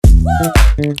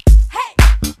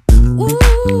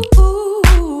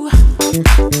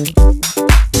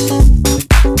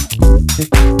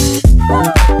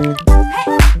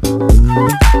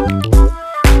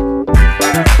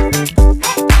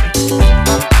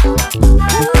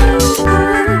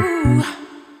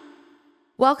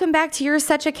Welcome back to You're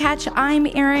Such a Catch. I'm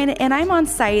Erin, and I'm on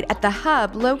site at The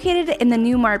Hub, located in the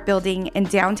New Mart building in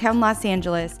downtown Los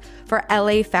Angeles for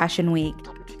LA Fashion Week.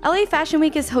 LA Fashion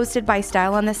Week is hosted by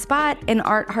Style on the Spot and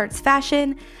Art Hearts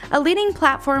Fashion, a leading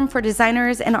platform for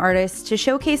designers and artists to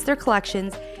showcase their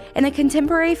collections in a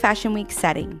contemporary Fashion Week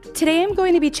setting. Today I'm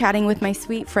going to be chatting with my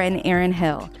sweet friend Erin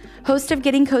Hill, host of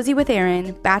Getting Cozy with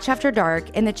Erin, Batch After Dark,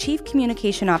 and the Chief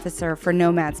Communication Officer for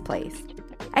Nomad's Place.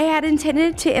 I had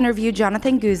intended to interview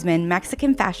Jonathan Guzman,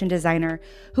 Mexican fashion designer,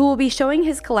 who will be showing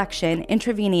his collection,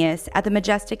 Intravenous, at the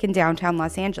Majestic in downtown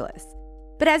Los Angeles.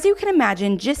 But as you can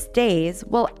imagine, just days,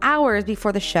 well, hours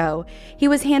before the show, he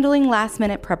was handling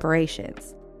last-minute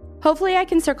preparations. Hopefully I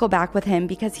can circle back with him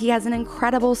because he has an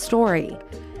incredible story.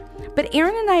 But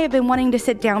Erin and I have been wanting to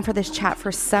sit down for this chat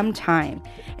for some time,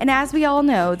 and as we all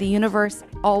know, the universe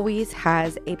always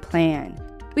has a plan.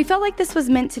 We felt like this was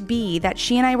meant to be, that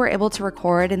she and I were able to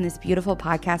record in this beautiful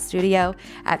podcast studio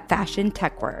at Fashion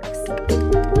Tech Works.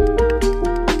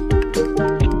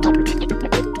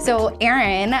 So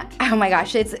Erin, oh my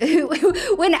gosh, it's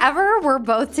whenever we're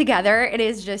both together, it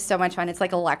is just so much fun. It's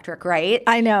like electric, right?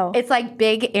 I know. It's like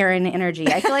big Erin energy.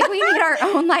 I feel like we need our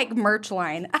own like merch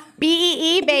line.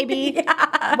 BEE, baby.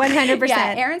 Yeah. 100%.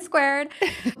 Yeah, Erin squared.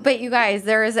 But you guys,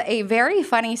 there is a very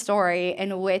funny story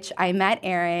in which I met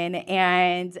Erin,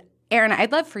 and Erin,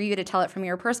 I'd love for you to tell it from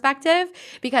your perspective,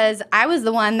 because I was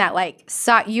the one that like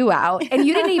sought you out, and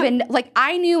you didn't even like,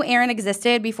 I knew Erin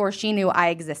existed before she knew I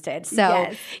existed. So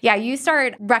yes. Yeah, you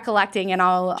start recollecting and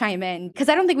I'll chime in, because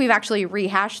I don't think we've actually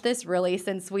rehashed this really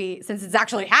since it's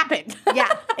actually happened.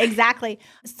 Yeah, exactly.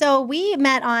 So we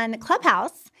met on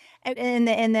Clubhouse in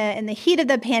the heat of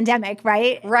the pandemic,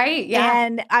 right? Right, yeah.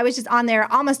 And I was just on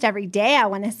there almost every day, I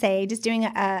want to say, just doing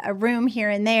a room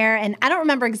here and there. And I don't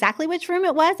remember exactly which room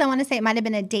it was. I want to say it might have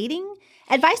been a dating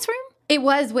advice room. It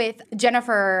was with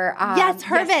Jennifer. Yes,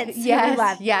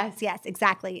 Hurwitz. Yes,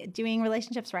 exactly. Doing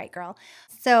relationships right, girl.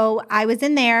 So I was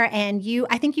in there, and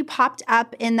I think you popped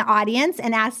up in the audience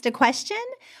and asked a question.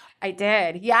 I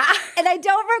did, yeah. And I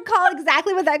don't recall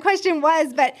exactly what that question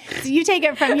was, but so you take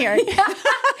it from here. Yeah.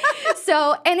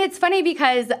 So, and it's funny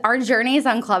because our journeys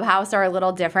on Clubhouse are a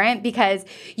little different, because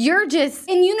you're just,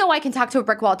 and you know I can talk to a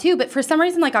brick wall too, but for some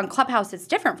reason, like on Clubhouse, it's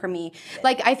different for me.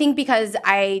 Like, I think because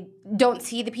I don't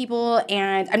see the people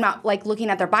and I'm not like looking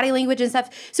at their body language and stuff.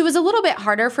 So it was a little bit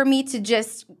harder for me to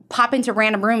just pop into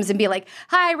random rooms and be like,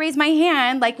 hi, raise my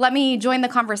hand, like, let me join the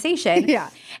conversation. Yeah.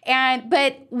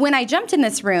 But when I jumped in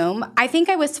this room, I think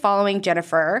I was following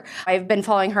Jennifer. I've been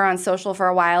following her on social for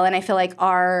a while, and I feel like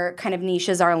our kind of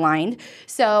niches are aligned.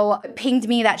 So it pinged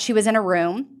me that she was in a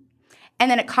room,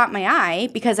 and then it caught my eye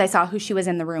because I saw who she was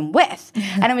in the room with.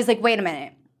 And I was like, wait a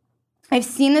minute. I've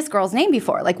seen this girl's name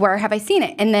before. Like, where have I seen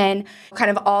it? And then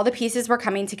kind of all the pieces were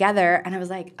coming together, and I was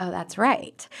like, oh, that's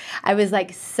right. I was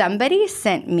like, somebody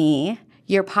sent me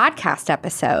your podcast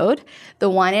episode, the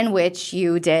one in which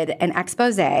you did an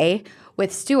expose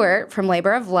with Stuart from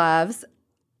Labor of Love's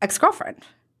ex-girlfriend.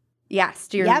 Yes.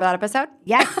 Do you remember that episode?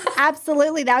 Yes,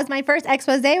 absolutely. That was my first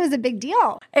expose. It was a big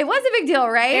deal. It was a big deal,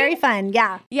 right? Very fun,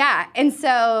 yeah. Yeah. And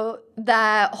so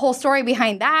the whole story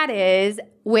behind that is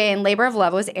when Labor of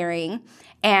Love was airing,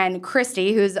 and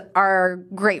Christy, who's our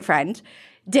great friend,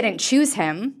 didn't choose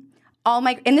him.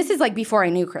 And this is like before I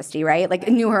knew Christy, right? Like,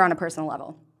 I knew her on a personal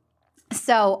level.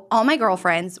 So all my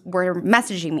girlfriends were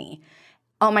messaging me,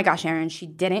 oh my gosh, Erin, she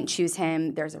didn't choose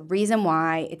him. There's a reason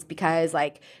why. It's because,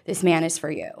 like, this man is for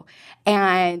you.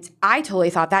 And I totally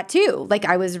thought that too. Like,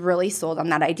 I was really sold on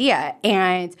that idea.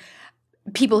 And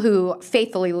people who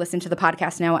faithfully listen to the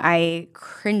podcast know I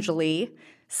cringily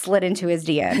slid into his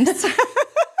DMs.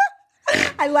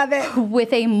 I love it.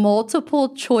 With a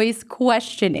multiple choice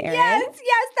questionnaire. Yes,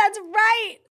 that's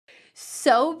right.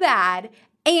 So bad.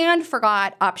 And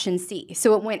forgot option C.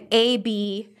 So it went A,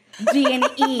 B, D, and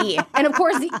E. And of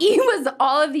course, the E was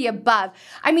all of the above.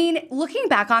 I mean, looking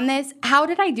back on this, how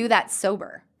did I do that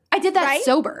sober? I did that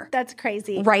sober. That's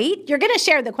crazy. Right? You're going to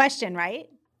share the question, right?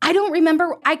 I don't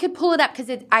remember. I could pull it up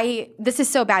because this is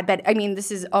so bad. But I mean,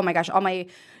 this is, oh my gosh, all my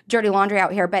dirty laundry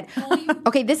out here. But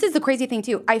okay, this is the crazy thing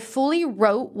too. I fully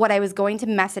wrote what I was going to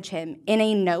message him in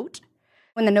a note,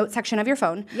 in the note section of your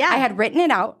phone. Yeah. I had written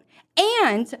it out.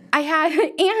 And I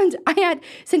had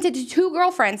sent it to 2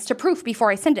 girlfriends to proof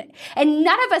before I sent it. And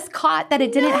none of us caught that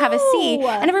it didn't have a C.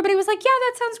 And everybody was like, yeah,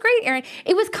 that sounds great, Erin.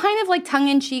 It was kind of like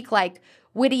tongue-in-cheek, like,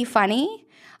 witty funny.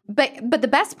 But the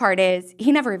best part is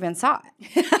he never even saw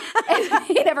it.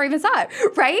 He never even saw it,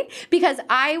 right? Because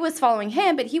I was following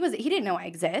him, but he didn't know I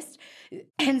exist.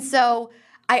 And so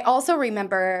I also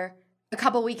remember a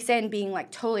couple weeks in being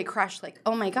like totally crushed, like,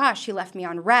 oh my gosh, he left me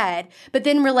on red. But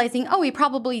then realizing, oh, he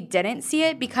probably didn't see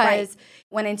it because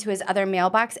went into his other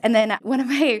mailbox. And then one of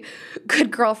my good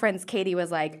girlfriends, Katie,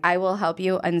 was like, I will help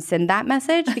you unsend that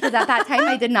message, because at that time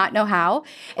I did not know how.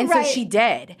 And so she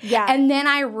did. Yeah. And then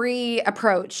I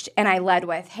reapproached and I led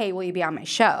with, hey, will you be on my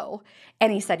show?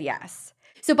 And he said yes.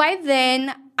 So by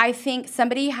then, I think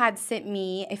somebody had sent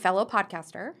me, a fellow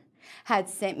podcaster, had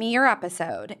sent me your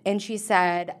episode, and she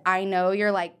said, I know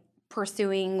you're like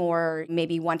pursuing or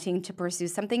maybe wanting to pursue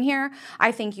something here.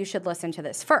 I think you should listen to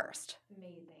this first.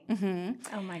 Amazing.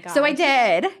 Mm-hmm. Oh my God. So I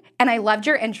did, and I loved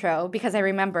your intro because I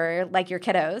remember like your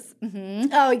kiddos. Mm-hmm.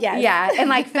 Oh, yes. Yeah, and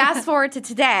like fast forward to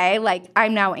today, like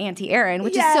I'm now Auntie Erin,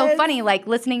 which is so funny. Like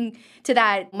listening to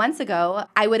that months ago,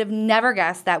 I would have never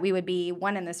guessed that we would be,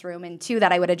 one, in this room, and two,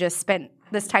 that I would have just spent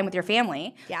this time with your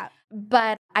family. Yeah.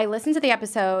 But I listened to the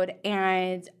episode,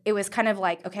 and it was kind of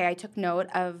like, okay, I took note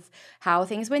of how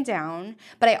things went down,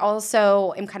 but I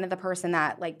also am kind of the person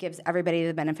that like gives everybody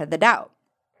the benefit of the doubt.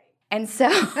 And so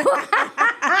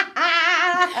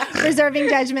reserving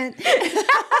judgment.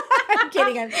 I'm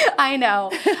kidding. I know.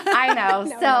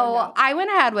 No. I went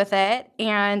ahead with it,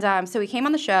 and so he came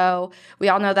on the show. We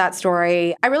all know that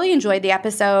story. I really enjoyed the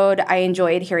episode. I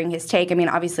enjoyed hearing his take. I mean,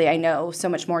 obviously, I know so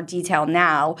much more detail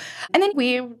now. And then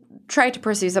we tried to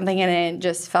pursue something, and it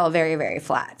just fell very, very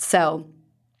flat. So,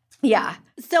 yeah.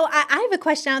 So I have a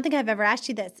question. I don't think I've ever asked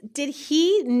you this. Did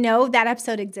he know that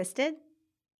episode existed?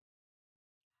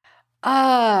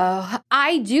 Oh,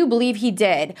 I do believe he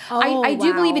did. I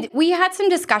do believe it. We had some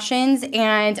discussions,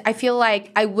 and I feel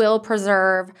like I will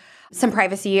preserve some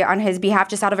privacy on his behalf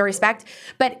just out of respect.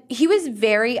 But he was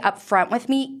very upfront with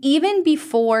me even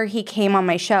before he came on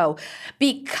my show,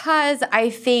 because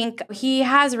I think he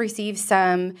has received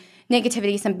some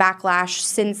negativity, some backlash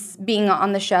since being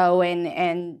on the show,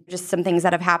 and just some things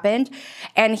that have happened.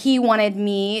 And he wanted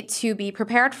me to be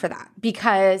prepared for that,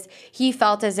 because he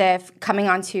felt as if coming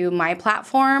onto my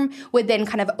platform would then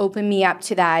kind of open me up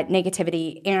to that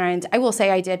negativity. And I will say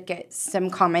I did get some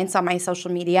comments on my social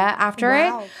media after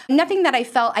it. Nothing that I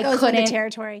felt I couldn't. With the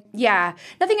territory. Yeah.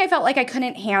 Nothing I felt like I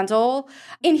couldn't handle.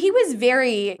 And he was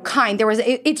very kind.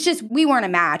 It's just, we weren't a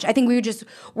match. I think we just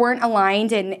weren't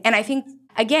aligned. And I think,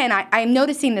 again, I'm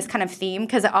noticing this kind of theme,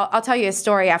 because I'll tell you a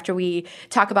story after we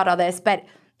talk about all this, but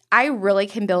I really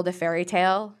can build a fairy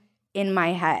tale in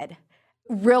my head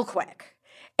real quick.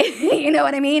 You know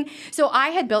what I mean? So I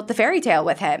had built the fairy tale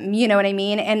with him, you know what I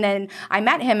mean? And then I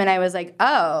met him, and I was like,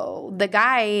 oh, the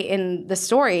guy in the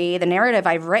story, the narrative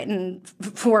I've written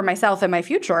for myself and my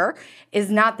future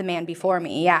is not the man before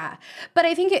me, yeah. But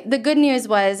I think the good news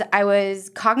was I was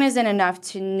cognizant enough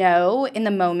to know in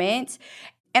the moment.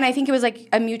 And I think it was like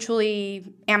a mutually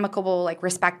amicable, like,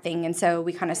 respect thing. And so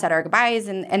we kind of said our goodbyes,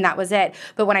 and that was it.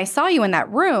 But when I saw you in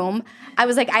that room, I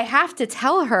was like, I have to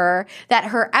tell her that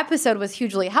her episode was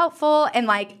hugely helpful. And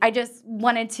like, I just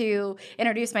wanted to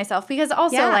introduce myself, because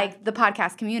also like the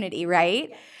podcast community,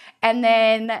 right? And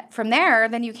then from there,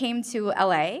 then you came to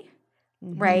LA,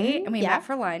 right? And we met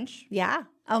for lunch. Yeah.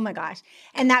 Oh my gosh.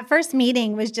 And that first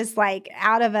meeting was just like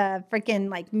out of a freaking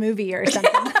like movie or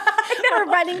something. We're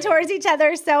running towards each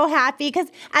other, so happy, because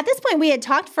at this point we had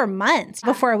talked for months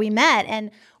before we met,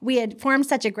 and we had formed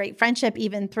such a great friendship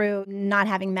even through not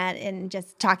having met and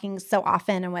just talking so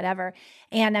often and whatever,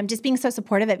 and just being so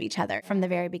supportive of each other from the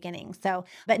very beginning. So,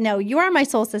 but no, you are my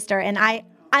soul sister, and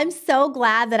I'm so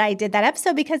glad that I did that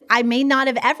episode, because I may not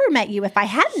have ever met you if I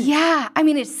hadn't. Yeah. I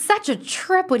mean, it's such a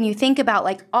trip when you think about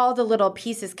like all the little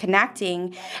pieces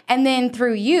connecting. And then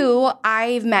through you,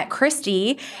 I've met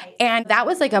Christy. And that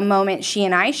was like a moment she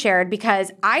and I shared,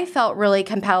 because I felt really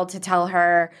compelled to tell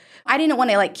her. I didn't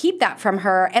want to like keep that from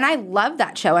her. And I loved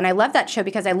that show. And I loved that show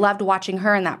because I loved watching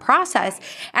her in that process.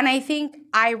 And I think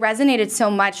I resonated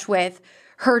so much with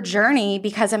her journey,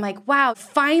 because I'm like, wow,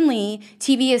 finally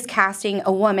TV is casting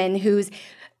a woman who's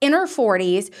in her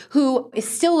 40s, who is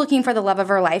still looking for the love of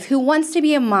her life, who wants to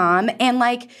be a mom, and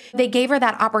like they gave her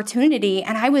that opportunity,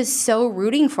 and I was so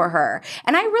rooting for her.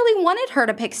 And I really wanted her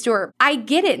to pick Stuart. I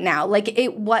get it now. Like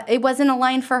it wasn't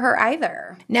aligned for her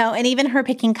either. No, and even her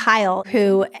picking Kyle,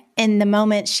 who in the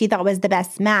moment she thought was the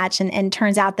best match, and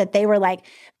turns out that they were like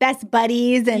best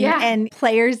buddies and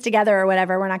players together or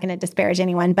whatever. We're not going to disparage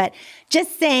anyone, but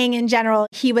just saying in general,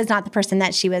 he was not the person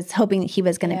that she was hoping he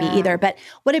was going to be either. But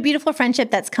what a beautiful friendship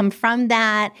that's come from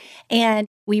that. And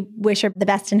we wish her the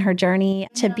best in her journey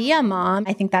to be a mom.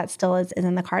 I think that still is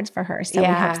in the cards for her. So we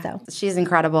hope so. She's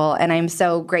incredible. And I'm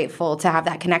so grateful to have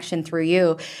that connection through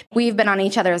you. We've been on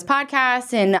each other's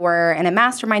podcasts and we're in a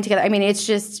mastermind together. I mean, it's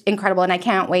just incredible. And I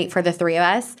can't wait for the three of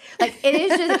us. Like, it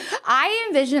is just, I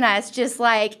envision us just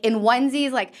like in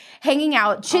onesies, like hanging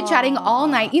out, chit-chatting all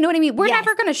night. You know what I mean? We're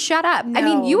never going to shut up. No. I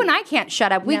mean, you and I can't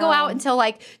shut up. We go out until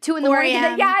like 2 in the morning.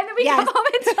 And then we come home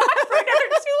and talk for another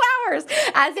 2 hours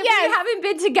as if we haven't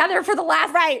been together for the last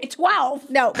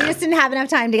 12. No, we just didn't have enough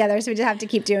time together. So we just have to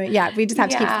keep doing we just have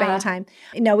to keep spending time.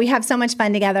 No, we have so much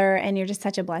fun together and you're just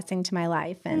such a blessing to my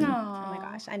life. And oh my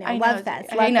gosh, I know. Love fest.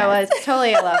 I know. It's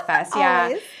totally a love fest.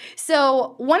 Yeah.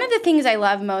 So one of the things I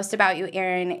love most about you,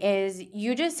 Erin, is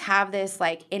you just have this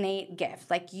like innate gift.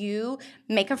 Like you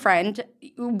make a friend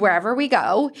wherever we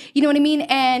go, you know what I mean?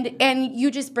 And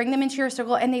you just bring them into your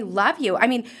circle and they love you. I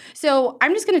mean, so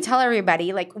I'm just going to tell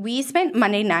everybody, like we spent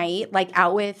Monday night like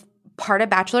out with part of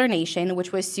Bachelor Nation,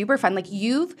 which was super fun. Like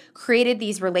you've created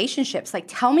these relationships. Like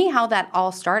tell me how that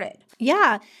all started.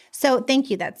 Yeah. So thank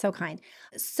you. That's so kind.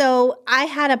 So I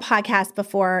had a podcast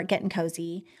before Getting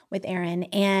Cozy with Erin.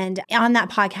 And on that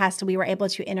podcast, we were able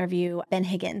to interview Ben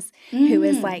Higgins, who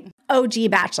is like OG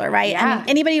Bachelor, right? Yeah. I mean,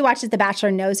 anybody who watches The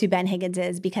Bachelor knows who Ben Higgins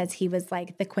is because he was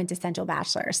like the quintessential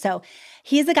Bachelor. So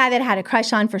he's a guy that I had a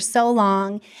crush on for so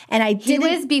long. And He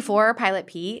was before Pilot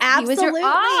Pete. Absolutely. He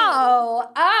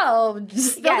was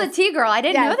spill the tea, girl. I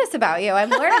didn't know this about you. I'm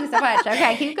learning so much.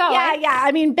 Okay, keep going. Yeah.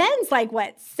 I mean, Ben's like,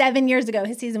 7 years ago?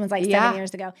 His season was like 7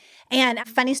 years ago. And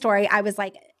funny story, I was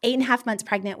like 8.5 months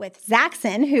pregnant with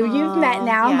Zaxon, who you've met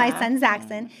now, my son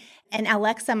Zaxon. And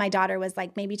Alexa, my daughter, was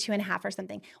like maybe 2.5 or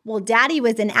something. Well, Daddy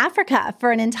was in Africa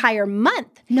for an entire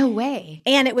month. No way.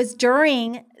 And it was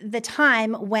during the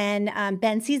time when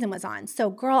Ben's season was on. So,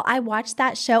 girl, I watched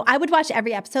that show. I would watch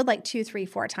every episode like 2, 3,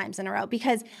 4 times in a row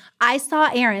because I saw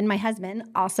Aaron, my husband,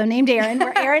 also named Aaron.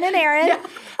 We're Aaron and Aaron.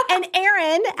 And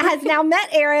Aaron has now met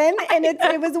Aaron. And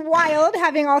it was wild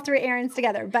having all 3 Aarons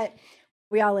together. But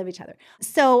we all love each other.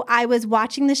 So I was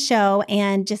watching the show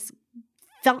and just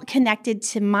felt connected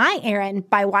to my Aaron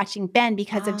by watching Ben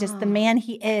because of just the man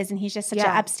he is. And he's just such an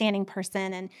upstanding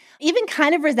person and even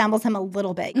kind of resembles him a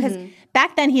little bit because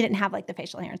back then he didn't have like the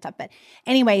facial hair and stuff. But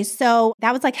anyway, so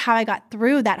that was like how I got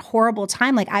through that horrible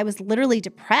time. Like I was literally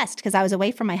depressed because I was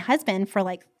away from my husband for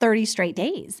like 30 straight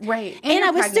days. Right. And I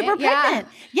was super pregnant.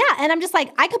 Yeah. And I'm just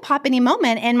like, I could pop any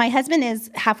moment. And my husband is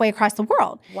halfway across the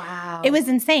world. Wow. It was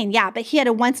insane. Yeah. But he had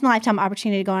a once in a lifetime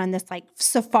opportunity to go on this like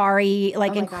safari,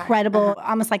 like incredible,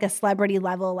 almost like a celebrity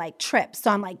level like trip.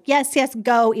 So I'm like, yes,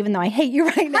 go, even though I hate you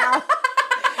right now.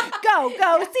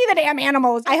 go, see the damn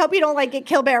animals. I hope you don't like get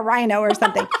killed by a rhino or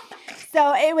something.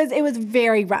 So it was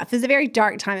very rough. It was a very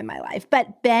dark time in my life.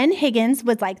 But Ben Higgins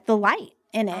was like the light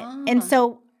in it. And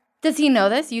so does he know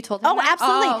this? You told him that?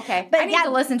 Absolutely. Oh, okay. But I need to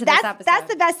listen to this episode.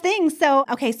 That's the best thing. So,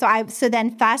 okay, so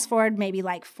then fast forward maybe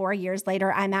like 4 years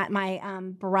later, I'm at my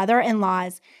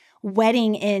brother-in-law's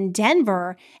wedding in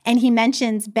Denver, and he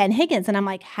mentions Ben Higgins, and I'm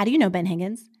like, how do you know Ben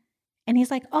Higgins? And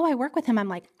he's like, oh, I work with him. I'm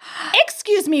like,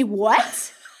 excuse me,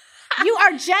 what? You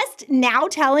are just now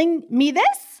telling me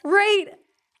this? Right.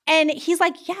 And he's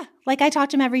like, yeah, like I talk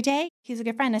to him every day. He's a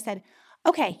good friend. I said,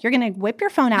 okay, you're going to whip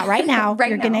your phone out right now.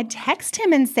 You're going to text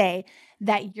him and say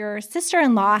that your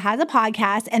sister-in-law has a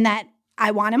podcast and that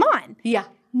I want him on. Yeah.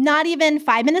 Not even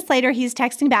 5 minutes later, he's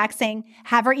texting back saying,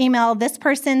 have her email this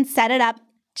person, set it up.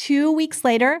 2 weeks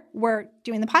later, we're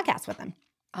doing the podcast with him.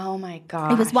 Oh my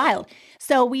God. It was wild.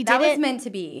 So we did it. That was meant to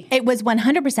be. It was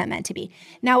 100% meant to be.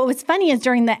 Now, what was funny is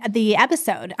during the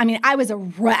episode, I mean, I was a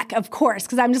wreck, of course,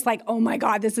 because I'm just like, oh my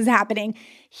God, this is happening.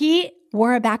 He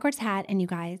wore a backwards hat, and you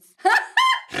guys,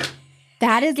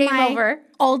 that is my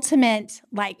ultimate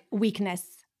like weakness,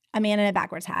 a man in a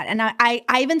backwards hat. And I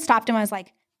even stopped him. I was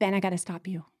like, Ben, I got to stop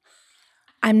you.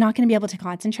 I'm not going to be able to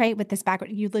concentrate with this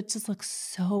backward. You just look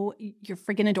so, you're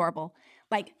freaking adorable.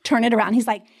 Like, turn it around. He's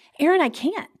like, Erin, I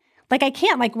can't. Like, I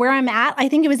can't. Like, where I'm at, I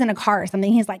think it was in a car or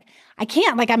something. He's like, I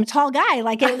can't. Like, I'm a tall guy.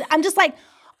 Like, I'm just like,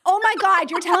 oh my God,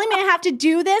 you're telling me I have to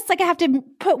do this? Like, I have to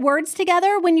put words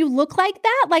together when you look like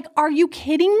that? Like, are you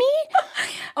kidding me?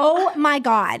 Oh my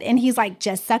God. And he's like,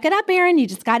 just suck it up, Erin. You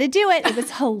just got to do it. It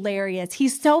was hilarious.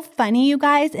 He's so funny, you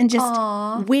guys, and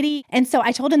just witty. And so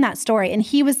I told him that story, and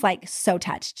he was like so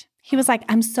touched. He was like,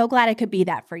 I'm so glad I could be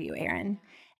that for you, Erin.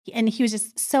 And he was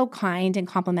just so kind and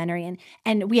complimentary.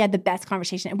 And we had the best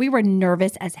conversation. And we were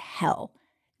nervous as hell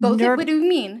Both? What do you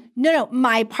mean? No,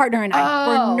 my partner and I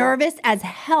were nervous as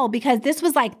hell because this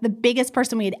was like the biggest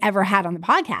person we had ever had on the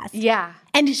podcast. Yeah.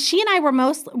 And she and I were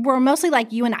mostly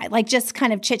like you and I, like just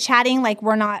kind of chit-chatting, like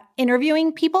we're not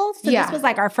interviewing people. So this was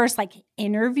like our first like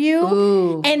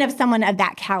interview and of someone of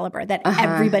that caliber that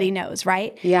everybody knows,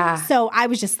 right? Yeah. So I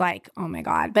was just like, oh my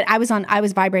God. But I was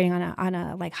vibrating on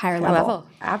a like higher level.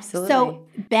 Absolutely. So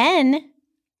Ben,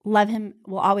 love him,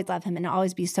 will always love him and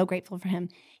always be so grateful for him.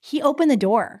 He opened the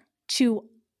door to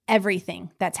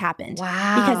everything that's happened.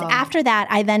 Wow. Because after that,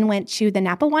 I then went to the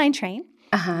Napa Wine Train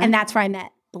and that's where I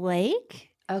met Blake.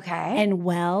 Okay. And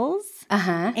Wells.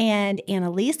 And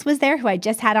Annalise was there, who I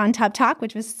just had on Tub Talk,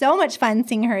 which was so much fun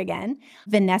seeing her again.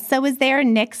 Vanessa was there,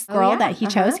 Nick's girl that he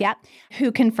chose,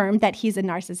 who confirmed that he's a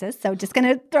narcissist. So just going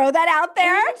to throw that out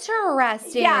there.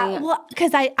 Interesting. Yeah, well,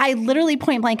 because I literally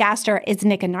point blank asked her, is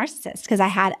Nick a narcissist? Because I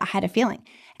had a feeling.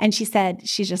 And she said,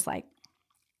 she's just like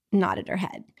nodded her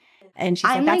head. And she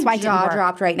said, that's why it didn't work. I'm jaw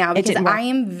dropped right now because I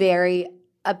am very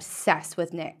obsessed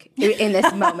with Nick in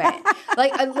this moment.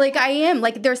 Like I am.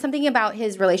 Like there's something about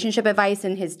his relationship advice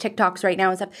and his TikToks right now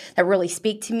and stuff that really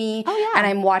speak to me. Oh, yeah. And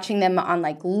I'm watching them on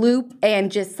like loop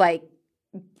and just like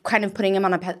kind of putting him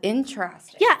on a path.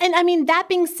 Interesting. Yeah, and I mean, that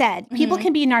being said, people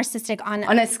can be narcissistic on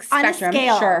a spectrum,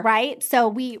 scale, right? So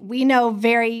we know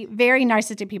very, very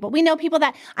narcissistic people. We know people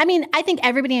that, I mean, I think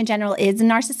everybody in general is a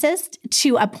narcissist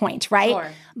to a point, right?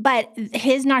 Sure. But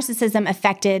his narcissism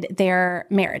affected their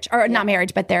marriage, or not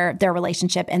marriage, but their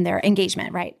relationship and their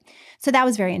engagement, right? So that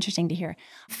was very interesting to hear.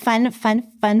 Fun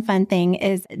thing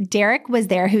is Derek was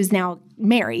there, who's now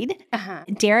married.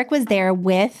 Derek was there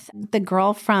with the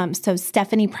girl from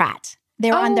Stephanie Pratt.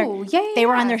 They were on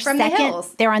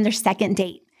their second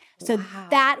date. So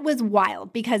that was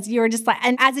wild because you were just like,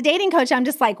 and as a dating coach, I'm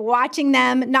just like watching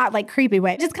them, not like creepy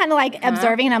way, just kind of like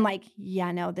observing. And I'm like,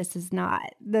 yeah, no, this is not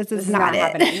it.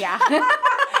 Happening. Yeah.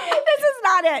 This is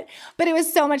not it. But it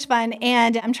was so much fun.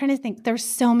 And I'm trying to think, there were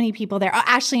so many people there. Oh,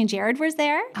 Ashley and Jared was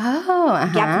there.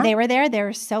 Oh, yeah, they were there. They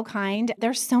were so kind.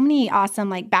 There's so many awesome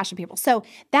like Bachelor people. So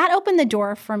that opened the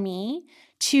door for me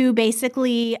to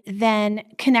basically then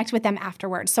connect with them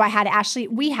afterwards. So we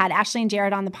had Ashley and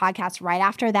Jared on the podcast right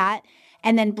after that.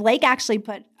 And then Blake actually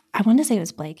I want to say it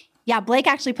was Blake. Yeah, Blake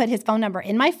actually put his phone number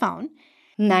in my phone.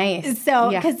 Nice. So,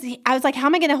 because I was like, how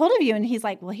am I going to hold of you? And he's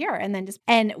like, well, here.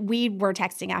 And we were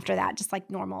texting after that, just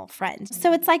like normal friends.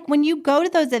 So it's like when you go to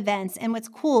those events, and what's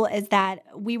cool is that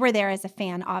we were there as a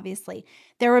fan, obviously.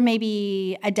 There were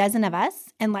maybe a dozen of us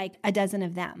and like a dozen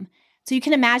of them. So you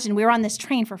can imagine we were on this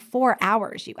train for 4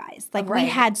 hours, you guys. Like we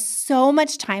had so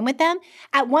much time with them.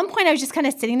 At one point, I was just kind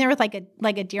of sitting there with like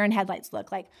a deer in headlights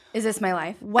look. Like, is this my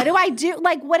life? What do I do?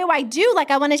 Like, what do I do? Like,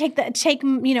 I want to take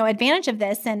advantage of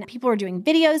this. And people were doing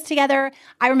videos together.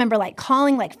 I remember like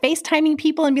calling, like FaceTiming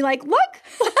people and be like, look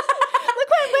who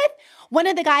I'm with. One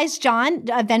of the guys, John,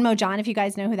 Venmo John, if you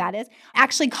guys know who that is,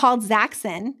 actually called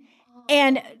Zaxxon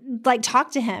and like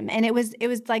talked to him. And it was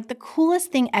like the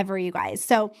coolest thing ever, you guys.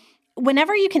 So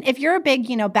whenever you can, if you're a big,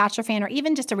 Bachelor fan or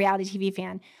even just a reality TV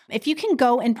fan, if you can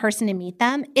go in person and meet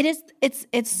them,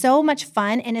 it's so much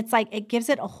fun. And it's like, it gives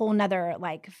it a whole nother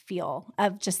like feel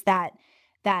of just that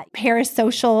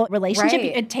parasocial relationship.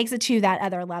 Right. It takes it to that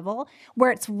other level where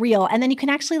it's real. And then you can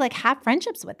actually like have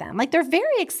friendships with them. Like they're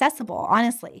very accessible,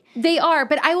 honestly. They are.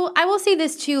 But I will say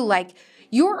this too, like,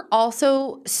 you're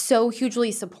also so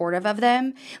hugely supportive of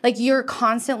them. Like you're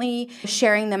constantly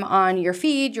sharing them on your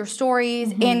feed, your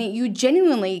stories, and you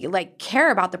genuinely like care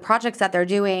about the projects that they're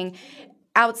doing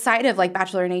outside of like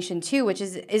Bachelor Nation too, which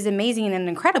is amazing and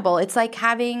incredible. It's like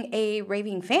having a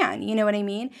raving fan, you know what I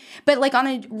mean? But like on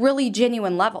a really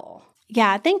genuine level.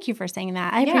 Yeah, thank you for saying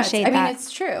that. I appreciate that. I mean,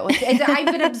 it's true. I've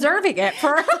been observing it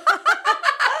for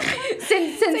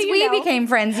since we became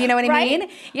friends, you know what I mean?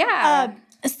 Yeah.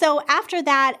 So after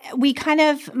that,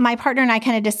 my partner and I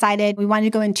kind of decided we wanted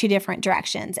to go in two different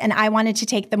directions. And I wanted to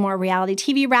take the more reality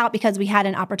TV route because we had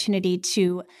an opportunity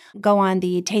to go on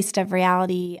the Taste of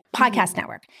Reality podcast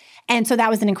network. And so that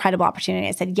was an incredible opportunity.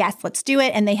 I said, yes, let's do it.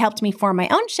 And they helped me form my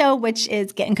own show, which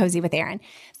is Getting Cozy with Erin.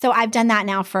 So I've done that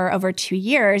now for over 2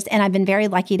 years. And I've been very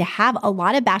lucky to have a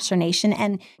lot of Bachelor Nation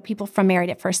and people from Married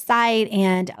at First Sight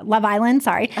and Love Island,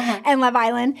 and Love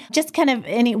Island, just kind of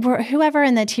whoever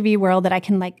in the TV world that I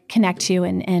can like connect to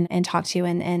and talk to.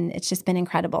 And it's just been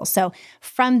incredible. So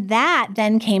from that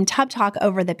then came Tub Talk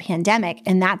over the pandemic.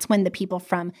 And that's when the people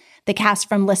from the cast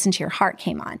from Listen to Your Heart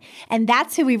came on. And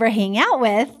that's who we were hanging out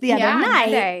with the other night.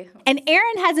 Monday. And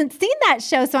Erin hasn't seen that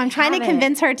show, so I'm trying to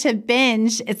convince her to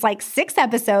binge. It's like 6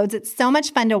 episodes. It's so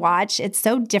much fun to watch. It's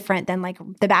so different than like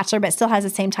The Bachelor, but still has the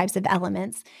same types of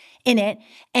elements. in it.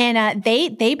 And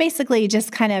they basically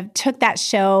just kind of took that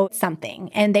show something,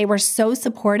 and they were so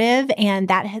supportive, and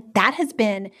that has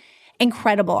been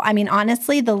incredible. I mean,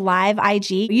 honestly, the live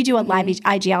IG, you do a live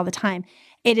IG all the time.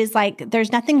 It is like,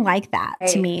 there's nothing like that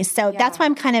to me. So that's why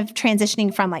I'm kind of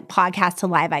transitioning from like podcast to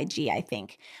live IG, I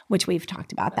think, which we've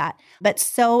talked about that. But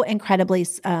so incredibly,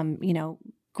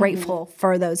 grateful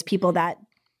for those people that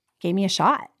gave me a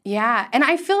shot. Yeah. And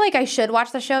I feel like I should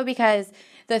watch the show because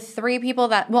the 3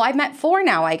 people I've met 4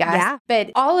 now, I guess. Yeah.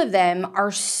 But all of them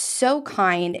are so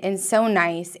kind and so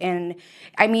nice. And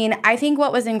I mean, I think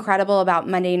what was incredible about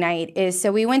Monday night is,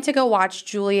 so we went to go watch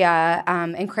Julia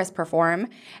and Chris perform.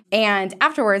 And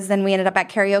afterwards, then we ended up at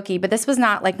karaoke. But this was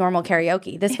not like normal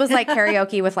karaoke. This was like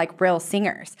karaoke with like real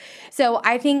singers. So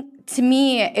I think, to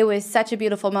me, it was such a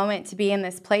beautiful moment to be in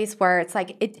this place where it's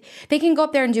like they can go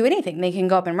up there and do anything. They can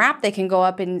go up and rap. They can go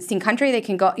up and sing country. They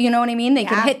can go, you know what I mean? They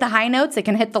can hit the high notes. They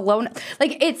can hit the low notes.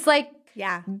 Like, it's like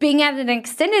being at an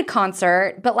extended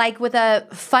concert, but like with a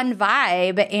fun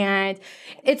vibe. And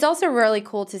it's also really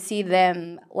cool to see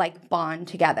them like bond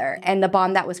together, and the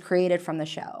bond that was created from the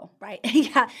show. Right.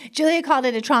 Yeah. Julia called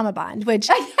it a trauma bond, which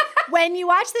when you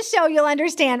watch the show, you'll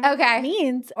understand what it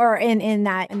means, or in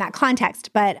that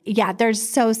context. But yeah, they're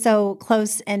so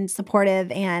close and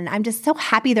supportive. And I'm just so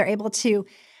happy they're able to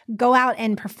go out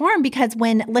and perform, because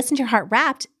when Listen to Your Heart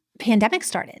wrapped, pandemic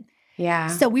started. Yeah.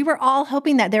 So we were all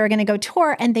hoping that they were going to go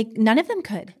tour, and none of them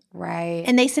could. Right.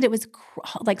 And they said it was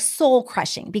like soul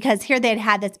crushing, because here they'd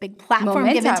had this big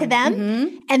platform given to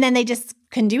them, and then they just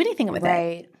couldn't do anything with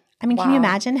it. I mean, can you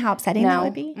imagine how upsetting that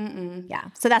would be? Yeah.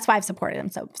 So that's why I've supported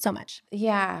them so much.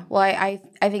 Yeah. Well,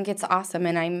 I think it's awesome,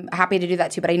 and I'm happy to do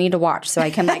that too, but I need to watch so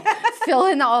I can like fill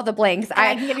in all the blanks.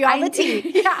 I can give you all the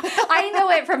tea. Yeah. I know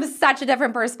it from such a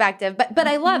different perspective, but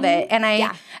I love it. And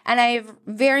I've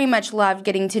very much loved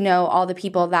getting to know all the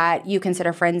people that you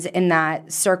consider friends in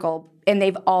that circle. And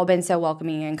they've all been so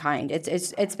welcoming and kind.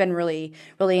 It's been really,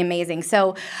 really amazing.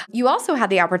 So you also had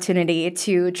the opportunity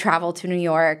to travel to New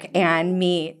York and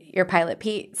meet your pilot,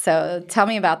 Pete. So tell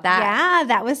me about that. Yeah,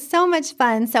 that was so much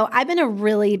fun. So I've been a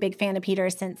really big fan of Peter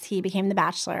since he became The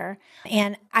Bachelor.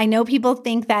 And I know people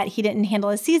think that he didn't handle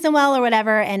his season well or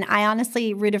whatever. And I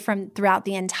honestly rooted for him throughout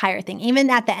the entire thing, even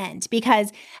at the end.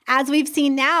 Because as we've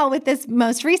seen now with this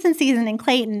most recent season in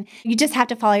Clayton, you just have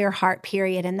to follow your heart,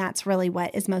 period. And that's really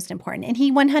what is most important. And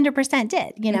he 100%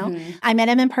 did, you know. I met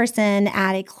him in person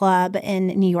at a club in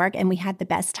New York, and we had the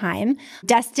best time.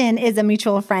 Dustin is a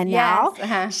mutual friend now.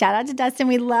 Shout out to Dustin.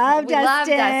 We love Dustin. We love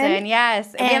Dustin,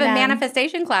 yes. And we have a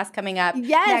manifestation class coming up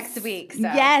next week. So.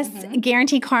 Yes.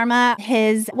 Guarantee Karma.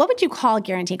 What would you call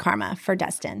Guarantee Karma for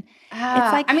Dustin? It's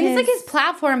like his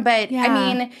platform, but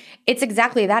I mean, it's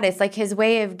exactly that. It's like his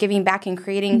way of giving back and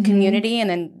creating community, and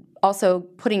then also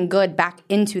putting good back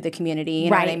into the community. You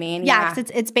know what I mean? Yeah,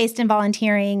 it's based in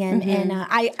volunteering, and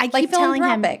I keep telling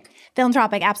him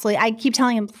philanthropic. Absolutely, I keep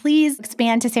telling him, please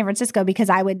expand to San Francisco, because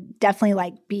I would definitely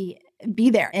like be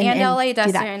there. And LA,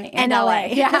 Dustin. And LA.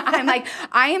 Yeah. I'm like,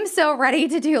 I am so ready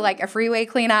to do like a freeway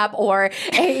cleanup or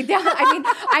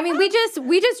I mean,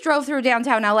 we just drove through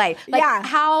downtown LA. Like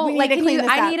how, like,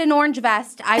 I need an orange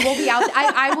vest. I will be out.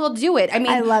 I will do it. I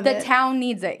mean, I love the town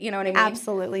needs it. You know what I mean?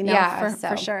 Absolutely. No,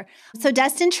 for sure. So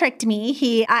Dustin tricked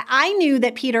me. I knew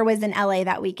that Peter was in LA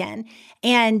that weekend.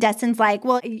 And Dustin's like,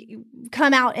 well,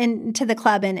 come out into the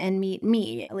club and meet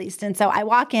me, at least. And so I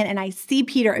walk in, and I see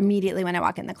Peter immediately when I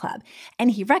walk in the club. And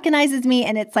he recognizes me,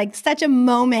 and it's like such a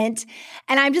moment.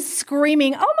 And I'm just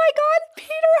screaming, oh my God,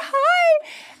 Peter, hi.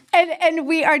 And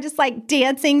we are just like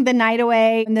dancing the night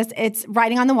away. And it's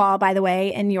Writing on the Wall, by the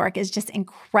way, in New York is just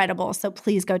incredible. So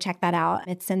please go check that out.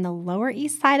 It's in the Lower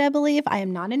East Side, I believe. I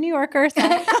am not a New Yorker,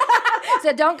 so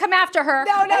so don't come after her.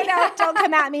 No, don't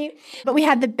come at me. But we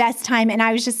had the best time, and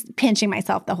I was just pinching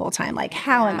myself the whole time, like,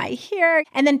 how am I here?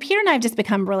 And then Peter and I have just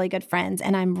become really good friends,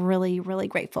 and I'm really, really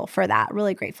grateful for that,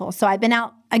 really grateful. So I've been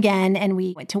out again, and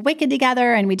we went to Wicked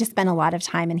together, and we just spent a lot of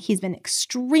time, and he's been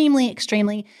extremely,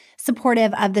 extremely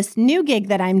supportive of this new gig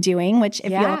that I'm doing, which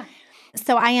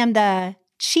so I am the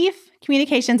Chief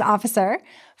Communications Officer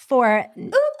for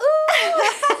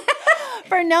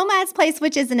for Nomad's Place,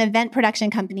 which is an event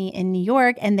production company in New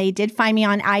York. And they did find me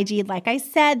on IG. Like I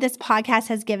said, this podcast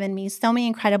has given me so many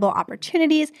incredible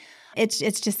opportunities. It's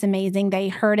just amazing. They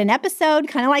heard an episode,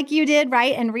 kind of like you did,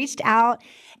 right? And reached out.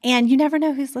 And you never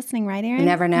know who's listening, right, Erin? You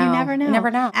never know. You never know. You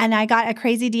never know. And I got a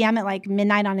crazy DM at like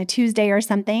midnight on a Tuesday or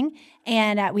something.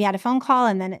 And we had a phone call,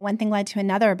 and then one thing led to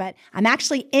another. But I'm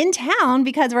actually in town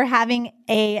because we're having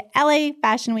a LA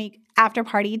Fashion Week after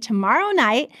party tomorrow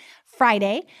night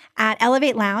Friday at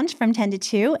Elevate Lounge from 10 to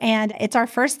 2. And it's our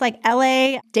first like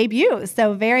LA debut.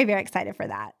 So very, very excited for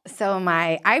that. So am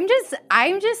I. I'm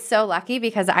just so lucky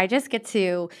because I just get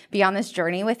to be on this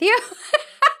journey with you.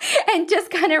 And just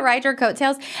kind of ride your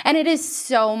coattails. And it is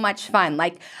so much fun.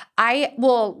 Like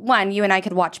one, you and I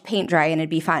could watch paint dry and it'd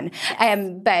be fun.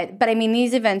 But I mean,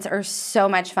 these events are so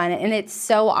much fun. And it's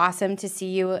so awesome to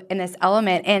see you in this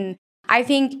element. And I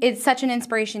think it's such an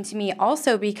inspiration to me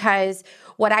also because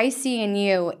what I see in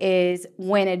you is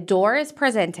when a door is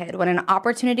presented, when an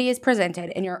opportunity is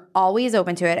presented, and you're always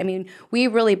open to it. I mean, we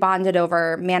really bonded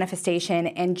over manifestation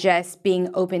and just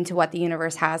being open to what the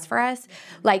universe has for us.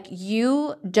 Like,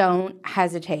 you don't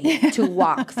hesitate to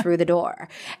walk through the door.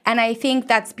 And I think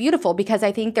that's beautiful because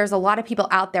I think there's a lot of people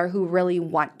out there who really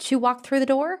want to walk through the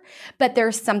door, but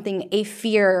there's something, a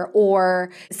fear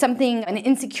or something, an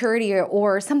insecurity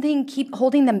or something keep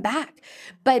holding them back.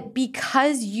 But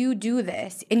because you do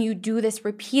this and you do this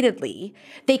repeatedly,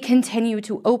 they continue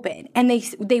to open and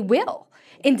they will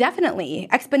indefinitely,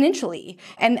 exponentially.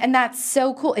 And that's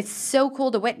so cool. It's so cool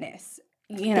to witness.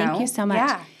 Thank you so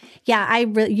much. Yeah, I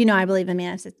believe in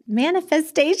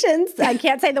manifestations. I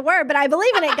can't say the word, but I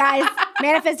believe in it, guys.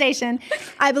 Manifestation.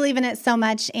 I believe in it so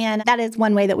much. And that is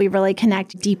one way that we really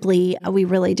connect deeply. We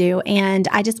really do. And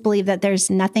I just believe that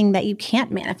there's nothing that you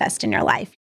can't manifest in your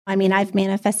life. I mean, I've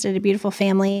manifested a beautiful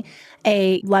family,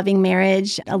 a loving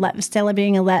marriage,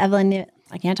 celebrating 11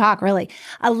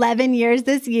 years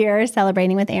this year,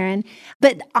 celebrating with Aaron.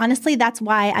 But honestly, that's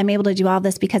why I'm able to do all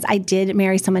this because I did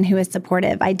marry someone who is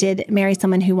supportive. I did marry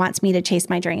someone who wants me to chase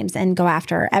my dreams and go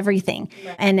after everything.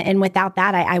 Right. And without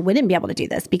that, I wouldn't be able to do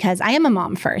this because I am a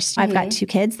mom first. Mm-hmm. I've got 2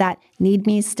 kids that need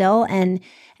me still, and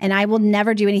I will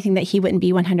never do anything that he wouldn't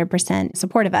be 100%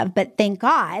 supportive of. But thank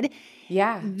God,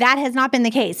 that has not been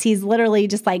the case. He's literally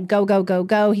just like, go, go, go,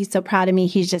 go. He's so proud of me.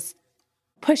 He's just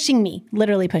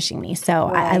literally pushing me. So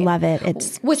right. I love it.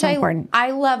 It's so important.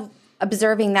 I love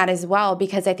observing that as well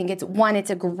because I think it's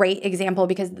a great example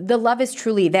because the love is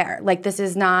truly there. Like, this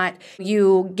is not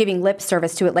you giving lip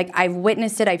service to it. Like, I've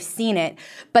witnessed it, I've seen it.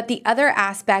 But the other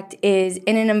aspect is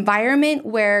in an environment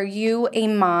where you, a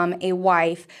mom, a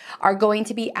wife, are going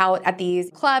to be out at these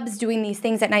clubs doing these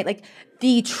things at night, like,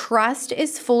 the trust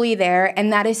is fully there,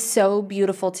 and that is so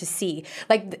beautiful to see.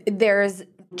 Like, there's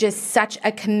just such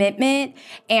a commitment,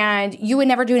 and you would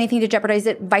never do anything to jeopardize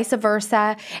it, vice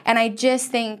versa. And I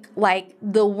just think, like,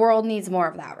 the world needs more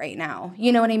of that right now.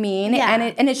 You know what I mean?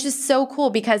 Yeah. And it's just so cool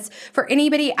because for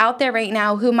anybody out there right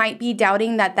now who might be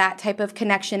doubting that type of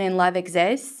connection and love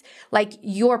exists, like,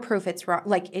 your proof it's wrong.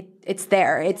 Like, it's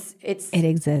there. It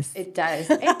exists. It does.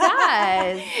 It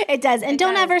does. It does. And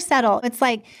don't ever settle. It's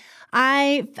like,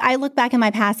 I look back in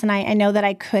my past and I know that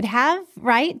I could have,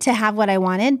 right, to have what I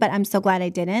wanted, but I'm so glad I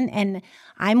didn't. And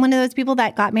I'm one of those people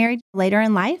that got married later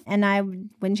in life, and I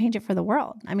wouldn't change it for the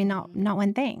world. I mean, not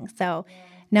one thing. So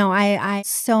no, I'm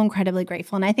so incredibly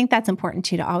grateful. And I think that's important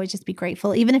too, to always just be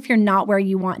grateful. Even if you're not where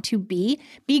you want to be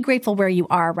grateful where you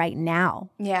are right now.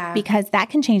 Yeah. Because that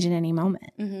can change in any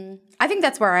moment. Mm-hmm. I think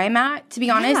that's where I'm at, to be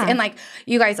honest. And like,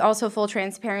 you guys, also full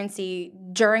transparency,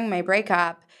 during my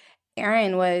breakup,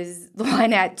 Aaron was the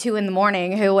one at 2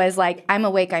 a.m. who was like, I'm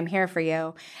awake, I'm here for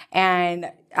you. And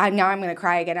now I'm going to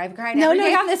cry again. I've cried every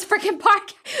day on this freaking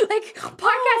podcasting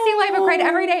live. I cried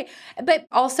every day. But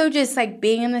also just like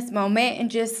being in this moment and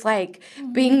just like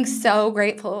being so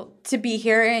grateful to be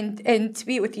here and to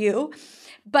be with you.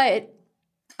 But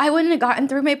I wouldn't have gotten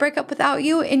through my breakup without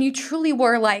you. And you truly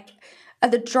were like,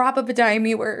 at the drop of a dime,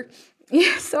 you were...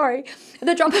 Yeah, sorry. At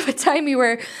the drop of a time, you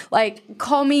were like,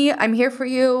 call me, I'm here for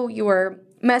you. You were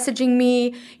messaging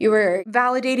me. You were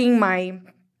validating my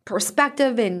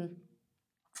perspective and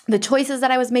the choices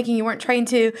that I was making. You weren't trying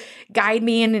to guide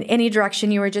me in any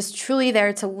direction. You were just truly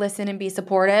there to listen and be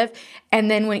supportive.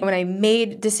 And then when I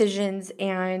made decisions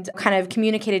and kind of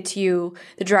communicated to you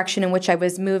the direction in which I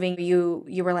was moving, you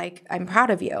were like, I'm proud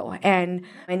of you. And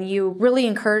you really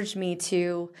encouraged me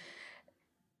to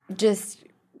just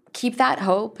keep that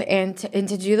hope and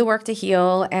to do the work to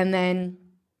heal, and then,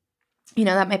 you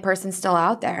know, that my person's still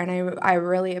out there, and I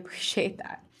really appreciate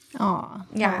that. Oh,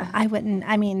 yeah.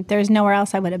 There's nowhere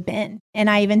else I would have been. And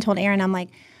I even told Aaron, I'm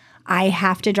like, I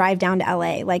have to drive down to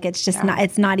LA. Like, it's just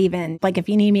it's not even, like, if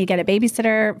you need me to get a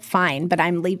babysitter, fine, but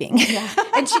I'm leaving. Yeah.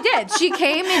 And she did. She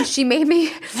came and she made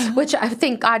me, which I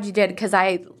thank God you did, because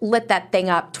I lit that thing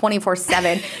up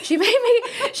 24/7.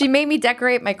 She made me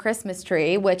decorate my Christmas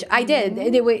tree, which I did.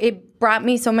 brought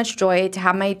me so much joy to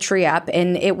have my tree up.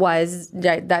 And it was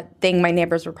that thing. My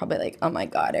neighbors were probably like, oh my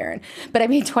God, Erin. But I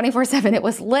mean, 24/7, it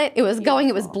was lit. It was going.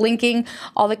 It was blinking,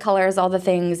 all the colors, all the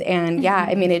things. And yeah,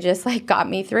 I mean, it just like got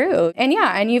me through. And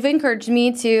yeah, and you've encouraged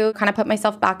me to kind of put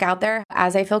myself back out there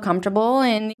as I feel comfortable.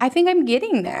 And I think I'm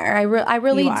getting there. I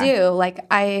really do. Like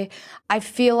I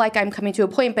feel like I'm coming to a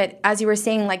point, but as you were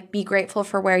saying, like, be grateful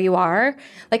for where you are.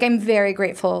 Like, I'm very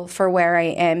grateful for where I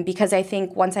am, because I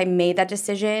think once I made that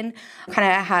decision,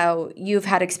 kind of how you've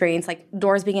had experience, like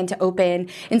doors begin to open. And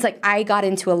it's like, I got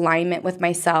into alignment with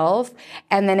myself.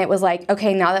 And then it was like,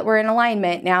 okay, now that we're in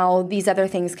alignment, now these other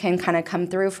things can kind of come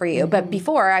through for you. But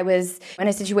before, I was in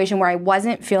a situation where I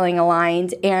wasn't feeling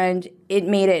aligned, and it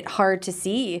made it hard to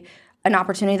see an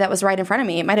opportunity that was right in front of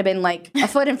me. It might have been like a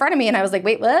foot in front of me, and I was like,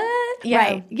 wait, what? Yeah.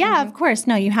 Right. Yeah, of course.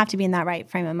 No, you have to be in that right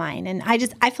frame of mind. And I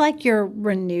feel like you're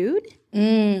renewed,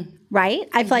 right?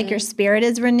 I feel like your spirit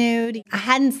is renewed. I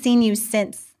hadn't seen you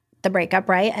since the breakup,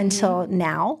 right? Until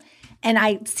now. And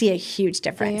I see a huge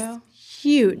difference.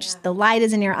 Huge. Yeah. The light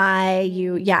is in your eye.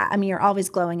 I mean, you're always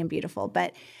glowing and beautiful,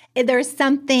 but there's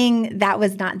something that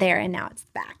was not there, and now it's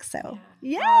back. So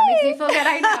yay! Makes me feel good.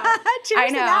 I know. Cheers I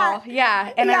to know. that.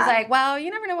 Yeah. And I was like, well, you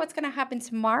never know what's going to happen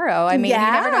tomorrow. I mean, you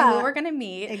never know who we're going to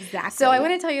meet. Exactly. So I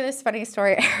want to tell you this funny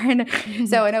story, Erin.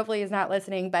 So, and hopefully he's not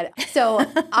listening, but so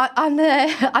on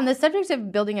the subject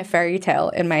of building a fairy tale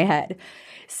in my head.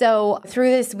 So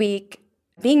through this week,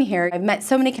 being here, I've met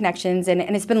so many connections, and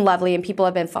it's been lovely, and people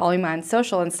have been following me on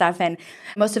social and stuff, and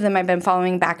most of them I've been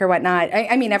following back or whatnot.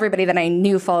 I mean, everybody that I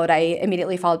knew followed, I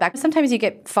immediately followed back. Sometimes you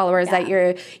get followers that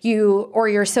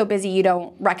you're so busy you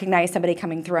don't recognize somebody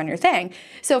coming through on your thing.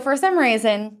 So for some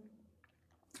reason,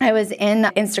 I was in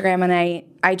Instagram, and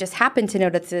I just happened to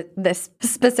notice that this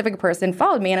specific person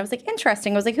followed me, and I was like,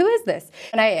 interesting. I was like, who is this?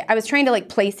 And I was trying to like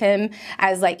place him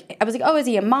as like, I was like, oh, is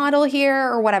he a model here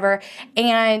or whatever?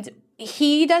 And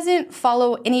he doesn't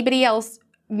follow anybody else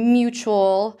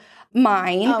mutual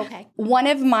mine. Oh, okay. One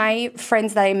of my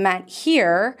friends that I met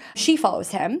here, she follows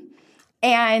him.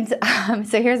 And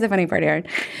so here's the funny part, Erin.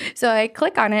 So I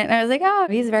click on it, and I was like, oh,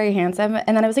 he's very handsome.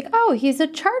 And then I was like, oh, he's a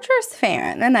Chargers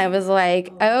fan. And I was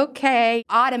like, okay,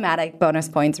 automatic bonus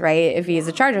points, right, if he's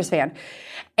a Chargers fan.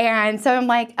 And so I'm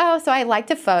like, oh, so I liked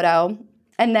a photo.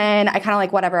 And then I kind of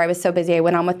like, whatever, I was so busy, I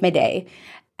went on with my day.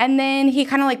 And then he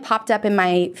kind of like popped up in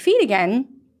my feed again.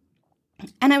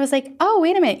 And I was like, oh,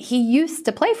 wait a minute. He used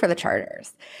to play for the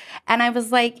Chargers. And I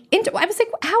was like, why is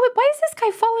this guy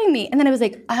following me? And then I was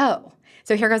like, oh.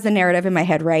 So here goes the narrative in my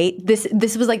head, right? This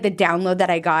was like the download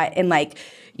that I got in like,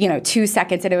 2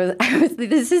 seconds. And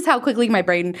this is how quickly my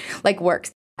brain like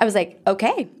works. I was like,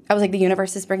 okay. I was like, the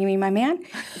universe is bringing me my man,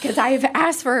 because I've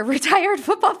asked for a retired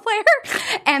football player.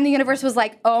 And the universe was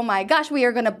like, oh my gosh, we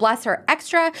are going to bless her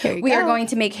extra. We are going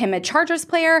to make him a Chargers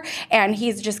player, and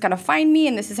he's just going to find me,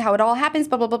 and this is how it all happens,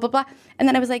 blah, blah, blah, blah, blah. And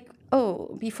then I was like,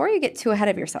 oh, before you get too ahead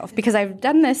of yourself, because I've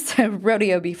done this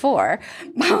rodeo before.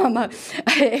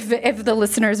 If the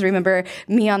listeners remember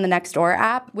me on the Nextdoor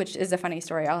app, which is a funny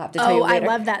story, I'll have to tell you later. I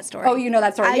love that story. Oh, you know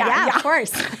that story? Yeah, of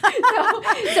course. So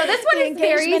this one is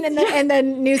very in the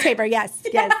newspaper. Yes.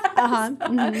 Uh-huh.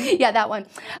 Mm-hmm. Yeah, that one.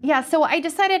 Yeah, so I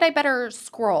decided I better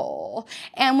scroll.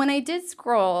 And when I did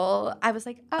scroll, I was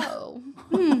like, oh,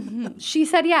 she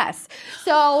said yes.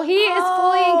 So he is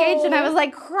fully engaged, and I was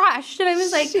like crushed. And I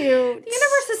was like, shoot. The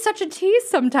universe is such a tease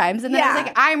sometimes. And then I was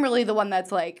like, I'm really the one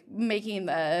that's like making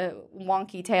the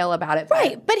wonky tale about it.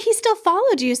 Right, but he still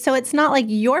followed you, so it's not like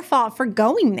your fault for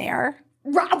going there.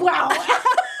 Wow.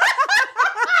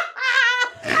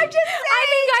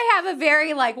 I have a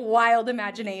very like wild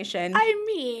imagination. I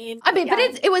mean, but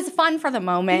it was fun for the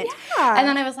moment. Yeah. And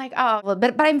then I was like, oh, well,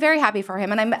 but I'm very happy for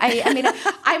him, and I mean,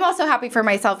 I'm also happy for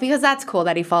myself, because that's cool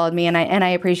that he followed me, and I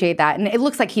appreciate that, and it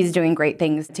looks like he's doing great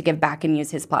things to give back and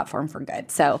use his platform for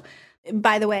good. So.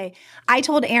 By the way, I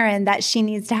told Erin that she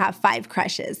needs to have 5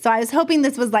 crushes. So I was hoping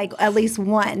this was like at least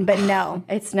one, but no.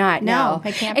 It's not. No.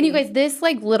 It can't and be. You guys, this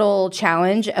like little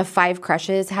challenge of 5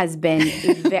 crushes has been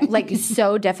like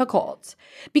so difficult,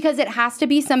 because it has to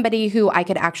be somebody who I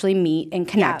could actually meet and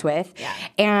connect with. Yeah.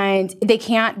 And they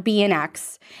can't be an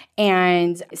ex.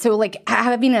 And so like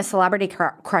having a celebrity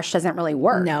crush doesn't really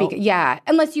work. No.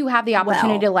 Unless you have the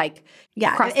opportunity to like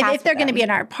cross paths if they're going to be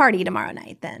in our party tomorrow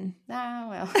night, then. Oh,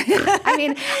 well. I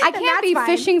mean, I can't be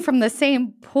fishing from the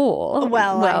same pool.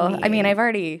 Well, I mean, I've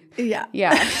already. Yeah.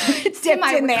 It's dipped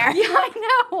in there. Yeah,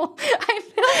 I know.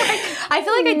 I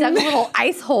feel like I dug a little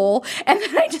ice hole, and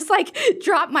then I just like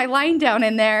dropped my line down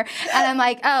in there, and I'm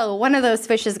like, oh, one of those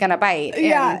fish is going to bite.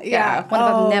 And, one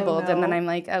of them nibbled, and then I'm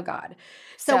like, oh, God.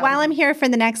 So while I'm here for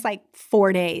the next like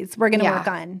 4 days, we're going to work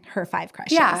on her 5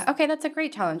 crushes. Yeah. Okay. That's a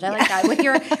great challenge. I like that. With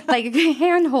your like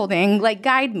hand holding, like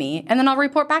guide me, and then I'll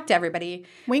report back to everybody.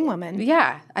 Wing woman.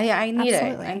 Yeah. I need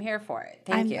Absolutely. it. I'm here for it.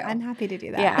 Thank you. I'm happy to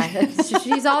do that. Yeah.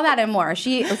 She's all that and more.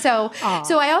 So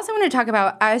I also want to talk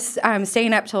about us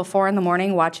staying up till 4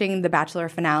 a.m. watching the Bachelor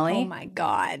finale. Oh my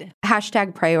God.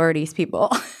 Hashtag priorities,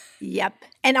 people. Yep.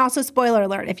 And also, spoiler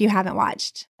alert, if you haven't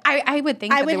watched. I would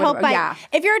think I would hope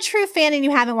if you're a true fan and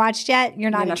you haven't watched yet, you're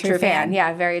not a true fan.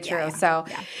 Yeah, very true. So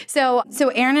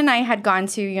Erin and I had gone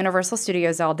to Universal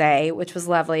Studios all day, which was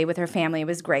lovely with her family. It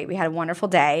was great. We had a wonderful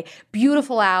day.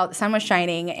 Beautiful out. The sun was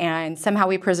shining, and somehow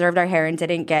we preserved our hair and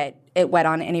didn't get it wet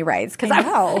on any rides. I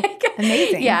know.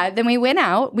 Amazing. Yeah. Then we went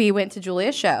out. We went to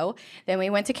Julia's show. Then we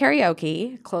went to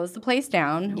karaoke, closed the place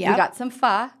down. Yep. We got some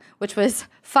pho, which was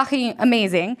fucking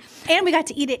amazing. And we got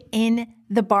to eat it in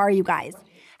the bar, you guys.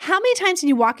 How many times can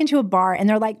you walk into a bar and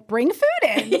they're like, bring food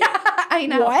in? Yeah, I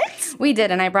know. What? We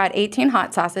did, and I brought 18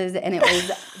 hot sauces, and it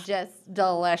was just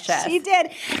delicious. She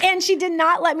did. And she did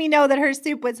not let me know that her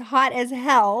soup was hot as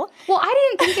hell. Well,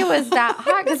 I didn't think it was that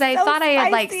hot because I thought I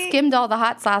had like skimmed all the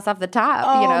hot sauce off the top.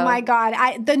 Oh my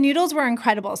God. The noodles were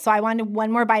incredible. So I wanted one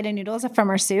more bite of noodles from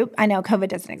her soup. I know COVID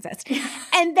doesn't exist.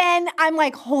 And then I'm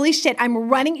like, holy shit, I'm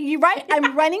running. You're right.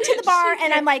 I'm running to the bar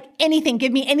and I'm like, anything,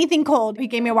 give me anything cold. He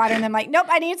gave me water and I'm like, nope,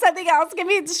 I need something else. Give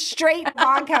me straight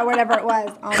vodka, whatever it was.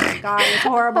 Oh my God, it's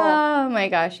horrible. Oh my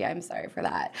gosh. Yeah, I'm sorry for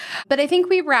that. But I think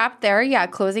we wrapped there. Yeah,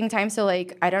 closing time. So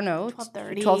like, I don't know,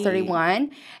 12:31.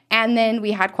 And then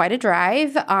we had quite a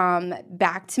drive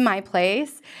back to my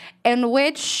place, in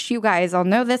which you guys all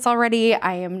know this already.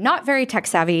 I am not very tech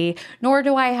savvy, nor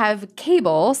do I have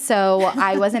cable. So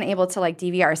I wasn't able to like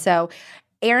DVR. So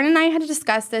Erin and I had to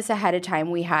discuss this ahead of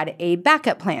time. We had a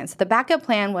backup plan. So the backup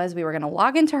plan was we were going to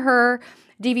log into her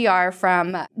DVR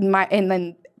from and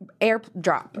then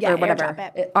airdrop or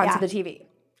whatever onto the TV.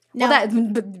 No.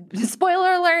 Well,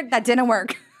 spoiler alert, that didn't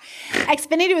work.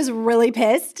 Xfinity was really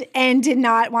pissed and did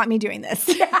not want me doing this.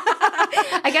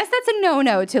 I guess that's a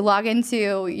no-no to log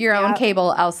into your own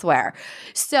cable elsewhere.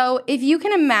 So if you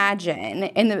can imagine,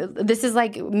 and this is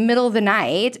like middle of the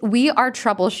night, we are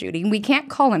troubleshooting. We can't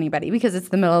call anybody because it's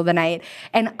the middle of the night.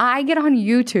 And I get on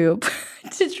YouTube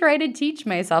to try to teach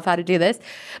myself how to do this.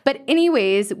 But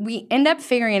anyways, we end up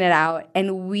figuring it out,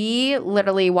 and we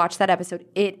literally watched that episode.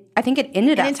 I think it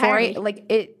ended up 4 a.m.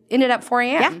 It ended up 4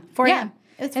 a.m. Yeah, 4 a.m. Yeah.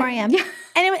 It was 4 a.m. Yeah.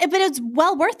 But it was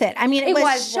well worth it. I mean, it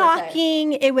was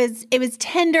shocking. It was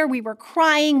tender. We were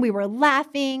crying. We were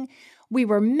laughing. We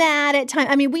were mad at times.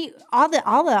 I mean, all the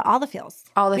feels.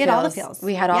 We had all the feels.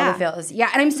 We had all the feels. Yeah,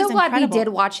 and I'm so glad we did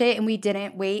watch it and we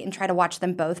didn't wait and try to watch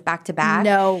them both back to back.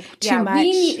 No, too much.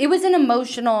 It was an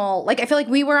emotional, like I feel like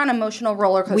we were on an emotional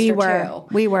roller coaster too.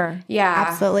 We were. Yeah.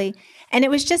 Absolutely. And it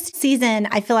was just season.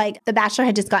 I feel like The Bachelor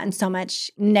had just gotten so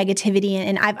much negativity,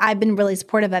 and I've been really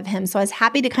supportive of him. So I was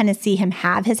happy to kind of see him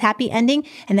have his happy ending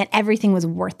and that everything was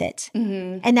worth it.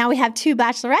 Mm-hmm. And now we have 2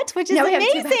 bachelorettes, which is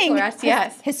amazing. We have 2 bachelorettes,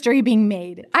 yes. History being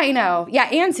made. I know. Yeah,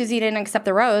 and Susie didn't accept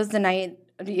the rose the night.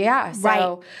 Yeah.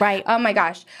 So, right. Oh my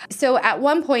gosh. So at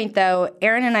one point though,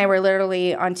 Erin and I were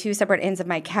literally on 2 separate ends of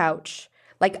my couch,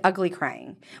 like ugly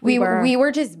crying. We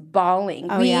were just bawling.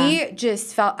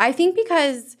 Just felt, I think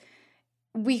because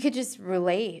we could just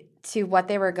relate to what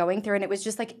they were going through, and it was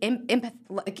just like empathizing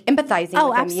with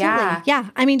them. Absolutely. Yeah.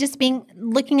 I mean, just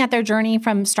looking at their journey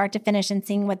from start to finish and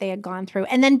seeing what they had gone through,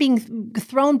 and then being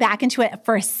thrown back into it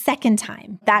for a second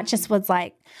time. That just was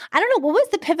like, I don't know, what was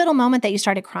the pivotal moment that you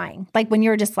started crying? Like when you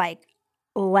were just like,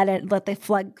 let the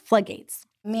floodgates.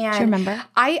 Man, do you remember?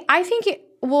 I think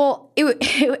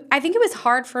I think it was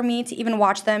hard for me to even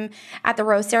watch them at the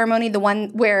rose ceremony, the one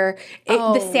where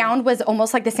the sound was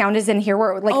almost like the sound is in here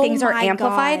where like things are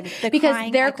amplified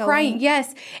because they're crying.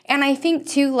 Yes. And I think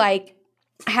too, like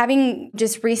having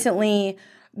just recently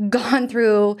gone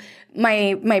through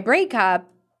my breakup,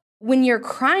 when you're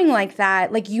crying like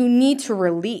that, like you need to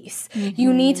release. Mm-hmm.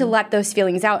 You need to let those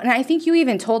feelings out. And I think you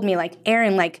even told me like,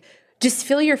 Erin, like, just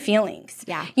feel your feelings.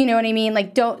 Yeah. You know what I mean?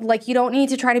 Like, you don't need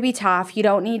to try to be tough. You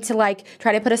don't need to like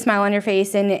try to put a smile on your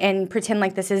face and pretend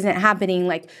like this isn't happening.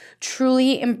 Like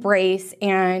truly embrace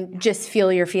and just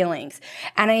feel your feelings.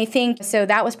 And I think, so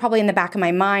that was probably in the back of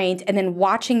my mind. And then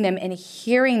watching them and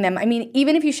hearing them. I mean,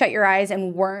 even if you shut your eyes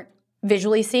and weren't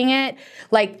visually seeing it,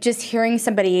 like just hearing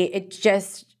somebody, it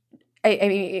just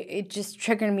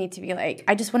triggered me to be like,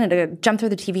 I just wanted to jump through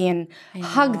the TV and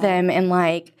hug them and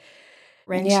like,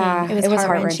 wrenching. Yeah, it was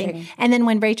heart-wrenching. And then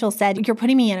when Rachel said, you're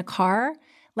putting me in a car,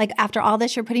 like after all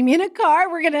this, you're putting me in a car,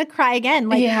 we're going to cry again.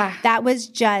 Like that was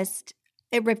just,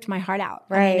 it ripped my heart out.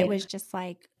 Right. I mean, it was just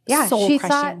like, Yeah, soul she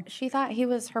crushing. thought he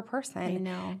was her person. I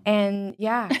know. And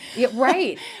right.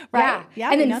 Right. Yeah.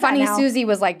 Yeah, and we then know that funny now. Susie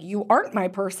was like, you aren't my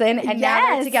person. And now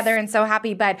they're Yes. together and so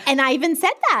happy. But And I even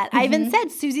said that. I even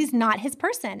said, Susie's not his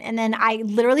person. And then I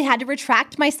literally had to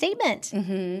retract my statement.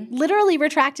 Literally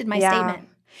retracted my statement.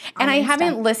 And I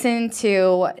haven't listened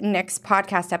to Nick's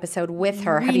podcast episode with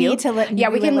her. Have you? need to yeah,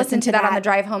 we can listen to that on that. the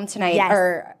drive home tonight Yes.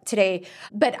 or today.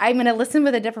 But I'm going to listen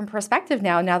with a different perspective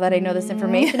now that I know this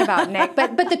information about Nick.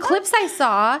 But the clips I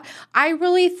saw, I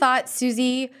really thought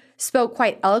Susie spoke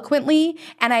quite eloquently,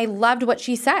 and I loved what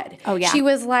she said. Oh, yeah. She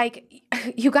was like,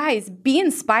 you guys, be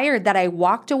inspired that I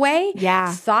walked away,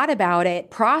 thought about it,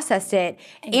 processed it,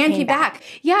 and came back.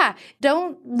 Yeah.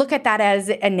 Don't look at that as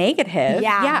a negative.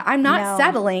 Yeah. I'm not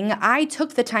settling. I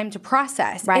took the time to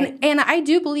process. Right. And I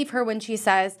do believe her when she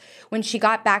says when she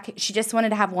got back, she just wanted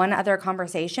to have one other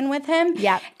conversation with him.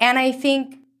 Yeah. And I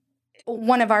think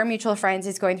one of our mutual friends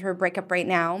is going through a breakup right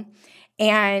now.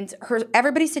 And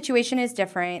everybody's situation is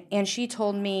different. And she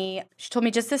told me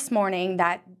just this morning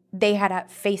that they had a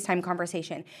FaceTime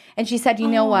conversation. And she said, you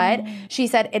know what? She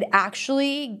said, it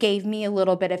actually gave me a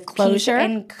little bit of Closure peace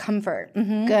and comfort.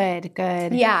 Good.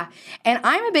 Yeah. And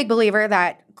I'm a big believer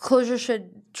that closure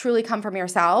should truly come from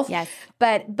yourself. Yes.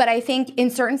 But I think in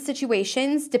certain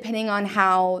situations, depending on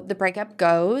how the breakup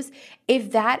goes,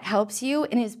 if that helps you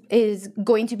and is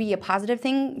going to be a positive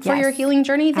thing for your healing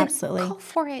journey, then go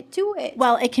for it. Do it.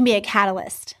 Well, it can be a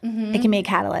catalyst. It can be a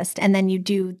catalyst. And then you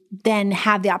do then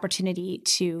have the opportunity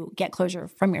to get closure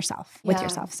from yourself, with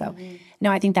yourself. So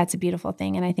no, I think that's a beautiful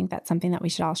thing. And I think that's something that we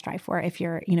should all strive for if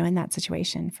you're, in that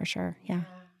situation for sure. Yeah.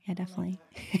 Yeah, definitely.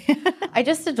 I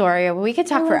just adore you. We could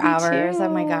talk for hours. Oh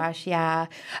my gosh. Yeah.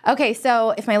 Okay.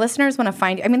 So if my listeners want to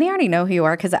find you, they already know who you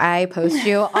are because I post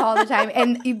you all the time.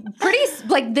 And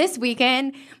this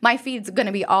weekend, my feed's going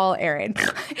to be all Erin.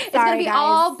 It's going to be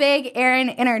all big Erin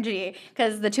energy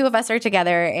because the two of us are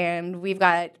together and we've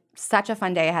got such a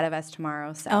fun day ahead of us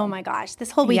tomorrow. So. Oh my gosh. This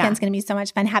whole weekend's going to be so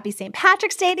much fun. Happy St.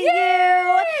 Patrick's Day to you.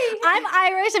 I'm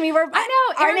Irish.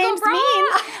 Our names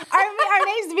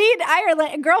mean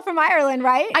Ireland, girl from Ireland,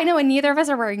 right? I know. And neither of us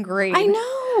are wearing green. I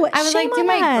know. I was like, do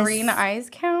my green eyes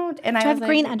count? And do I you have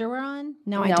green underwear on?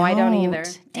 No, I don't either.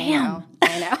 Damn.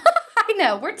 I know. I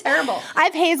know. We're terrible. I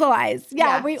have hazel eyes.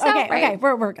 Yeah. Okay.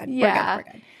 We're good. Yeah. We're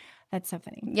good. That's so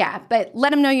funny. Yeah, but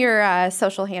let them know your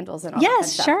social handles and all that good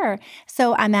stuff. Yes, sure.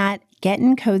 So I'm at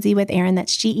Getting Cozy with Erin.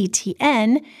 That's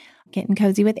GETN, Getting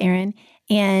Cozy with Erin.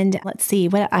 And let's see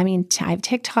I have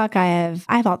TikTok. I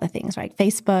have all the things, right?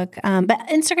 Facebook. But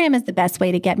Instagram is the best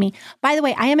way to get me. By the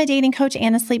way, I am a dating coach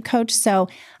and a sleep coach. So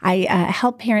I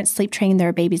help parents sleep train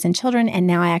their babies and children. And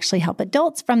now I actually help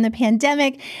adults from the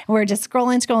pandemic. We're just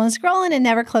scrolling and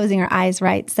never closing our eyes,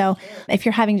 right? So if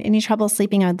you're having any trouble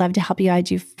sleeping, I would love to help you. I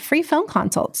do free phone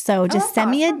consults. So just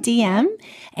send me a DM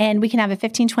and we can have a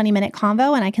 15, 20-minute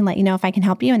convo and I can let you know if I can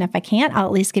help you. And if I can't, I'll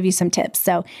at least give you some tips.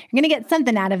 So you're going to get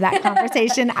something out of that conversation.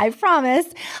 I promise.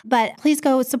 But please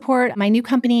go support my new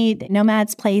company,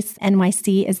 Nomads Place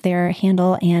NYC is their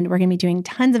handle. And we're going to be doing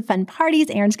tons of fun parties.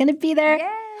 Erin's going to be there. Yay.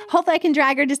 Hopefully I can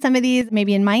drag her to some of these,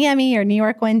 maybe in Miami or New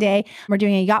York one day. We're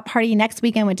doing a yacht party next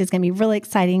weekend, which is going to be really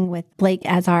exciting with Blake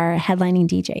as our headlining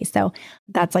DJ. So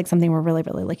that's something we're really,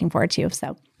 really looking forward to.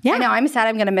 So yeah. I know. I'm sad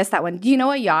I'm going to miss that one. Do you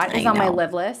know a yacht is on my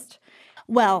live list?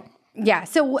 Well, yeah,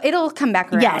 so it'll come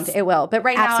back around. Yes, it will. But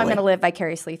right now, I'm going to live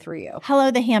vicariously through you.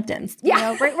 Hello, the Hamptons.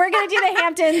 Yeah. We're going to do the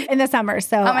Hamptons in the summer.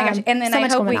 So, oh my gosh. And then I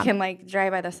hope we can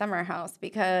drive by the summer house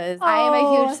because I am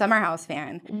a huge summer house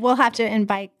fan. We'll have to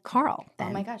invite Carl then.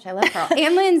 Oh my gosh, I love Carl.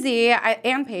 And Lindsay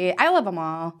and Paige. I love them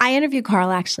all. I interviewed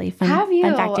Carl actually. Have you?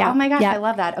 Fun fact, yeah. Oh my gosh, I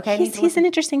love that. Okay, he's an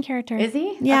interesting character. Is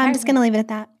he? Yeah, okay. I'm just going to leave it at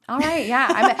that. All right, yeah.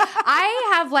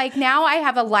 I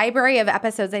have a library of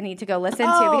episodes I need to go listen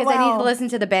to because I need to listen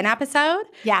to the Ben episode.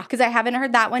 Yeah. Because I haven't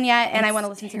heard that one yet, and I want to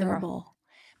listen to the girl.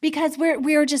 Because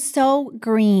we're just so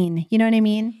green. You know what I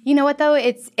mean? You know what, though?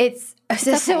 It's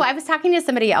so I was talking to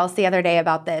somebody else the other day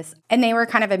about this, and they were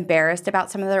kind of embarrassed about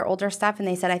some of their older stuff, and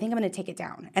they said, I think I'm going to take it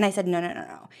down. And I said,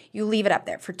 no. You leave it up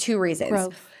there for two reasons.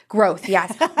 Growth,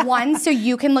 yes. One, so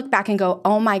you can look back and go,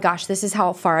 oh my gosh, this is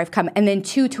how far I've come. And then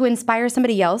two, to inspire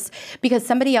somebody else. Because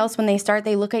somebody else, when they start,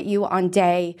 they look at you on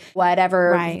day,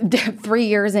 3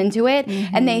 years into it,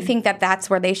 and they think that that's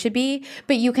where they should be.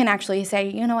 But you can actually say,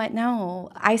 you know what, no,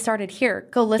 I started here.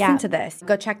 Go listen to this.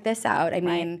 Go check this out. I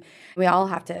mean, we all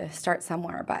have to start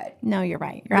somewhere, but... No, you're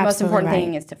right. The most important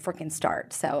thing is to freaking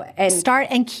start. Start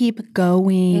and keep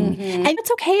going. And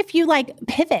it's okay if you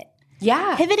pivot.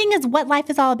 Yeah. Pivoting is what life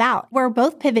is all about. We're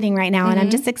both pivoting right now, and I'm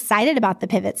just excited about the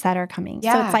pivots that are coming.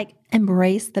 So it's like,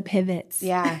 embrace the pivots.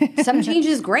 Yeah. Some change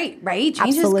is great, right?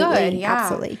 Change Absolutely. is good. Yeah.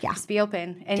 Absolutely. Yeah. Just be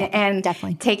open. And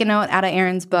definitely. Take a note out of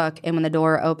Erin's book. And when the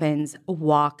door opens,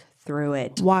 walk through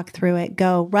it. Walk through it.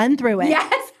 Go. Run through it.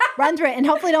 Yes. Run through it. And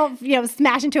hopefully don't,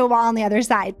 smash into a wall on the other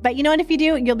side. But you know what? If you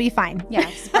do, you'll be fine. Yeah.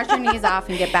 Just brush your knees off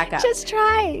and get back up. Just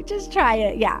try. Just try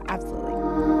it. Yeah, absolutely.